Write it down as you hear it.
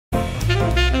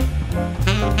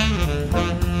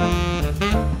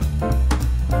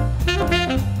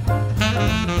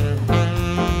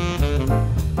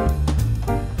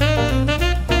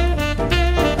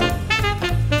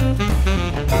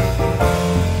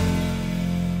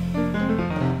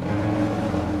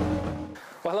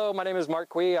my name is Mark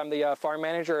Quee. I'm the farm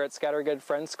manager at Scattergood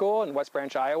Friends School in West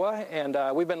Branch, Iowa, and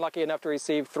we've been lucky enough to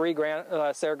receive 3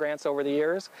 SARE grants over the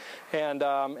years. And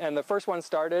the first one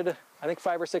started, I think,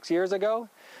 5 or 6 years ago.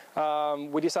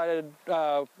 We decided,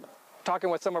 talking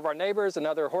with some of our neighbors and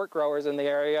other hort growers in the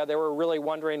area, they were really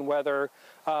wondering whether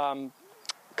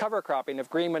cover cropping, if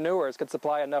green manures could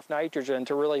supply enough nitrogen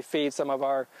to really feed some of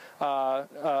our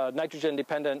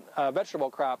nitrogen-dependent vegetable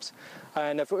crops,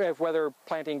 and if whether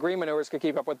planting green manures could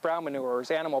keep up with brown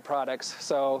manures, animal products.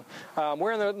 So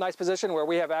we're in a nice position where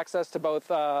we have access to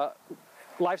both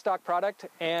livestock product,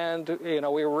 and we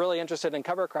were really interested in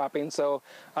cover cropping, so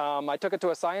I took it to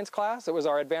a science class. It was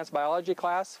our advanced biology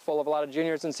class, full of a lot of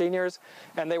juniors and seniors,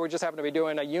 and they were just happened to be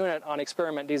doing a unit on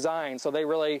experiment design. So they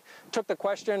really took the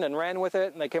question and ran with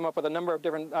it, and they came up with a number of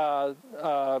different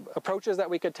approaches that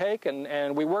we could take,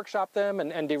 and we workshopped them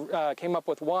and came up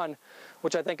with one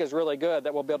which I think is really good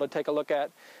that we'll be able to take a look at.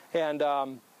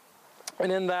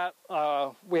 And in that,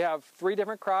 we have 3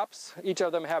 different crops. Each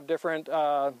of them have different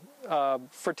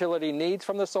fertility needs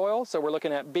from the soil. So we're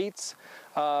looking at beets,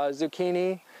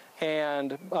 zucchini,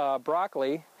 and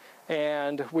broccoli.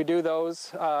 And we do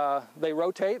those, they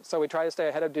rotate, so we try to stay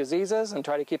ahead of diseases and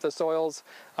try to keep the soils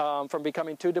from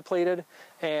becoming too depleted.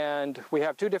 And we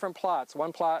have 2 different plots.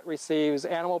 One plot receives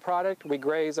animal product. We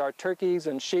graze our turkeys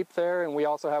and sheep there, and we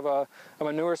also have a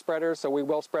manure spreader, so we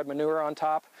will spread manure on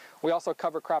top. We also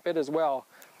cover crop it as well.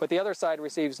 But the other side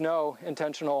receives no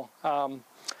intentional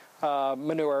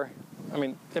manure. I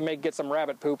mean, it may get some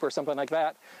rabbit poop or something like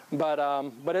that,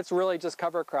 but it's really just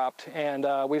cover cropped. And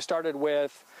we've started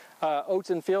with oats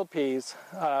and field peas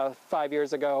 5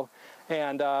 years ago,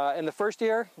 and in the first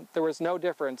year there was no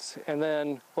difference, and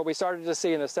then what we started to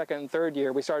see in the second and third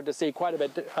year, we started to see quite a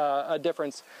bit a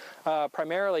difference,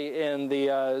 primarily in the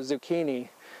zucchini.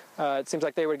 It seems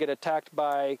like they would get attacked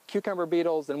by cucumber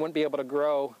beetles and wouldn't be able to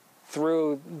grow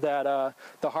through that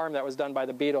the harm that was done by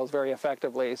the beetles very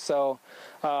effectively. So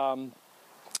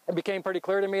it became pretty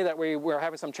clear to me that we were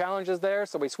having some challenges there,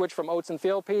 so we switched from oats and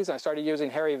field peas. I started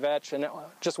using hairy vetch, and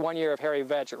just 1 year of hairy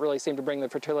vetch, it really seemed to bring the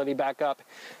fertility back up.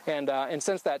 And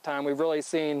since that time, we've really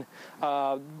seen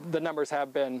the numbers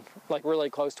have been like really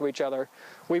close to each other.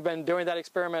 We've been doing that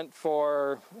experiment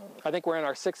for, I think we're in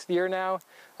our 6th year now.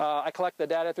 I collect the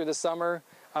data through the summer.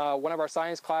 One of our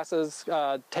science classes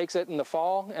takes it in the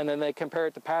fall, and then they compare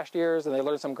it to past years, and they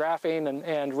learn some graphing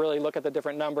and really look at the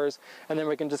different numbers, and then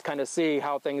we can just kind of see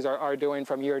how things are doing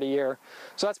from year to year.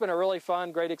 So that's been a really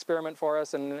fun, great experiment for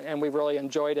us, and we've really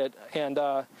enjoyed it. And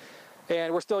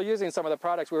we're still using some of the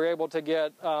products. We were able to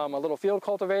get a little field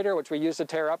cultivator, which we used to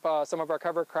tear up some of our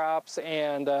cover crops,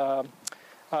 and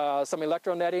some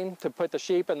electro netting to put the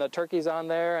sheep and the turkeys on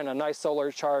there, and a nice solar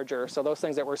charger. So those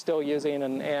things that we're still using,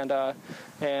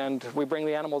 and we bring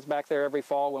the animals back there every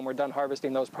fall when we're done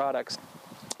harvesting those products.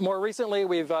 More recently,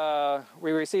 we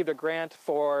received a grant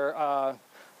for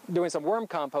doing some worm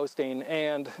composting,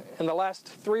 and in the last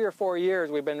 3 or 4 years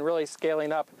we've been really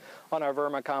scaling up on our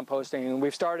vermicomposting.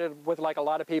 We've started with, like a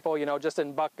lot of people, just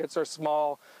in buckets or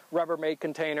small Rubbermaid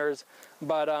containers,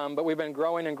 but we've been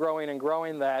growing and growing and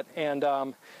growing that, and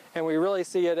we really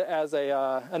see it as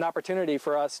an opportunity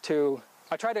for us to.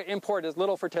 I try to import as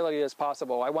little fertility as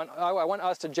possible. I want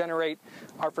us to generate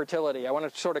our fertility. I want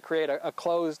to sort of create a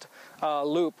closed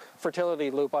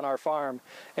fertility loop on our farm,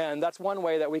 and that's one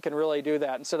way that we can really do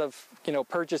that. Instead of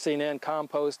purchasing in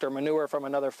compost or manure from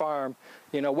another farm,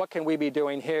 what can we be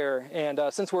doing here? And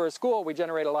since we're a school, we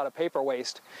generate a lot of paper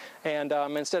waste, and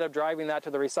instead of driving that to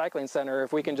the recycling center,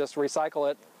 if we can just recycle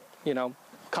it,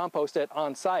 compost it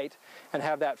on site and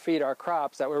have that feed our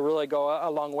crops, that would really go a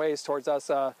long ways towards us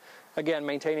again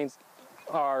maintaining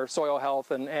our soil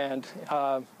health and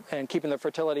keeping the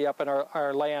fertility up in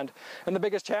our land. And the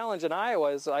biggest challenge in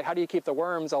Iowa is, like, how do you keep the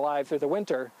worms alive through the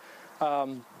winter?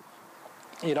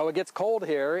 It gets cold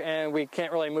here, and we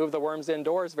can't really move the worms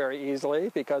indoors very easily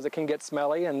because it can get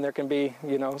smelly, and there can be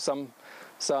some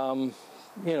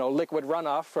liquid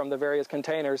runoff from the various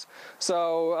containers.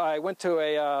 So I went to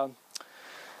a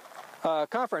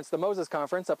conference, the Moses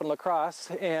Conference up in La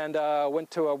Crosse, and went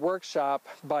to a workshop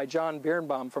by John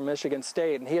Birnbaum from Michigan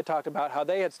State, and he had talked about how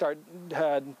they had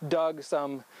dug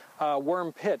some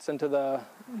worm pits into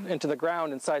the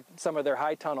ground inside some of their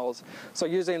high tunnels. So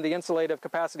using the insulative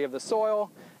capacity of the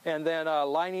soil, and then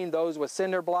lining those with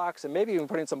cinder blocks, and maybe even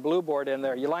putting some blue board in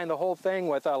there. You line the whole thing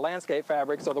with landscape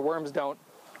fabric so the worms don't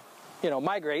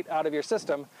migrate out of your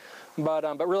system, but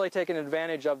really taking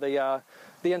advantage of the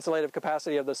insulative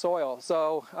capacity of the soil.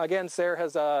 So again, SARE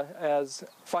has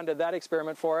funded that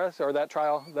experiment for us, or that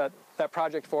trial, that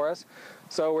project for us.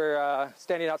 So we're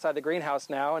standing outside the greenhouse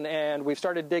now, and we've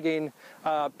started digging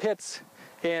pits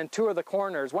in 2 of the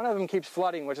corners. One of them keeps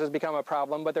flooding, which has become a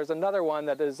problem, but there's another one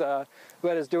that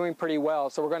is doing pretty well.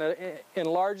 So we're going to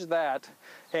enlarge that,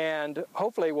 and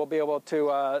hopefully we'll be able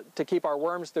to keep our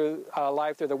worms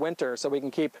alive through the winter, so we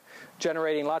can keep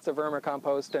generating lots of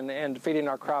vermicompost and feeding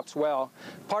our crops well.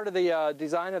 Part of the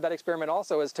design of that experiment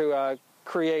also is to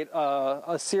create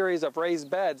a series of raised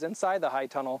beds inside the high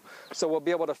tunnel, so we'll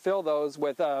be able to fill those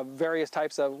with various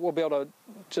types of, we'll be able to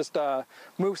just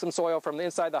move some soil from the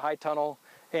inside the high tunnel,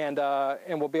 and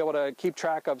we'll be able to keep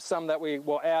track of some that we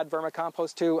will add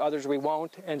vermicompost to, others we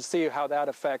won't, and see how that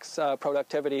affects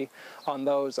productivity on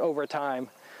those over time.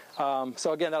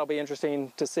 So again, that'll be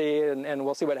interesting to see, and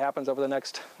we'll see what happens over the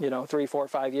next 3, 4,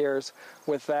 5 years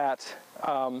with that.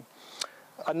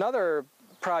 Another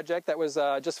project that was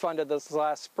just funded this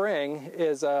last spring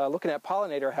is looking at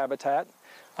pollinator habitat.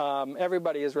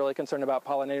 Everybody is really concerned about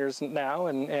pollinators now,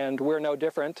 and we're no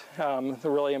different. They're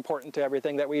really important to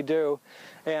everything that we do.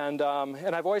 And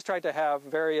I've always tried to have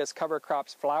various cover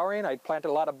crops flowering. I planted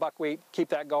a lot of buckwheat, keep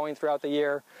that going throughout the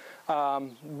year.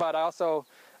 But I also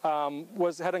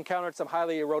had encountered some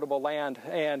highly erodible land,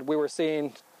 and we were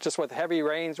seeing, just with heavy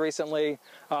rains recently,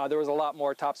 there was a lot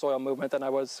more topsoil movement than I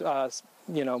was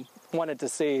wanted to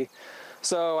see.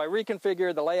 So I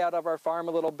reconfigured the layout of our farm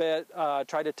a little bit,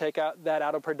 tried to take that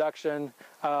out of production,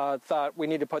 thought we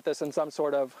need to put this in some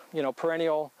sort of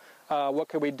perennial. What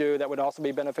could we do that would also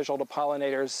be beneficial to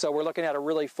pollinators? So we're looking at a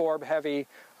really forb-heavy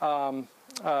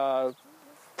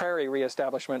prairie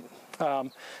reestablishment.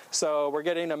 So we're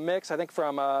getting a mix, I think,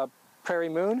 from Prairie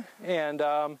Moon, and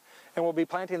we'll be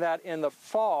planting that in the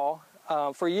fall.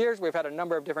 For years, we've had a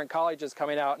number of different colleges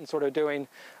coming out and sort of doing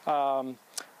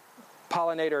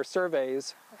pollinator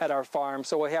surveys at our farm,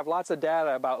 so we have lots of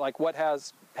data about like what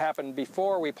has happened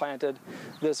before we planted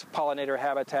this pollinator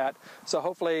habitat. So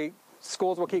hopefully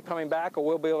schools will keep coming back, or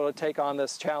we'll be able to take on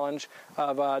this challenge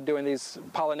of doing these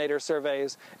pollinator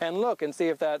surveys and look and see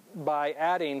if that, by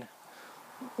adding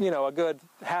a good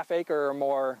 ½ acre or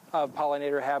more of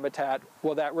pollinator habitat,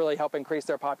 will that really help increase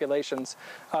their populations.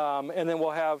 And then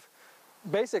we'll have,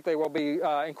 basically we'll be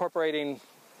incorporating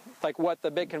like what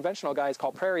the big conventional guys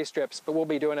call prairie strips, but we'll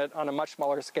be doing it on a much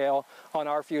smaller scale on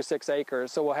our few 6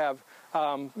 acres. So we'll have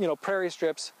prairie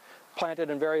strips planted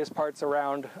in various parts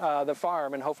around the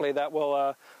farm, and hopefully that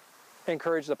will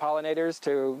encourage the pollinators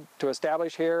to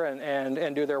establish here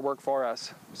and do their work for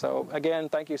us. So again,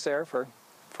 thank you, SARE, for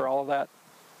all of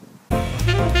that.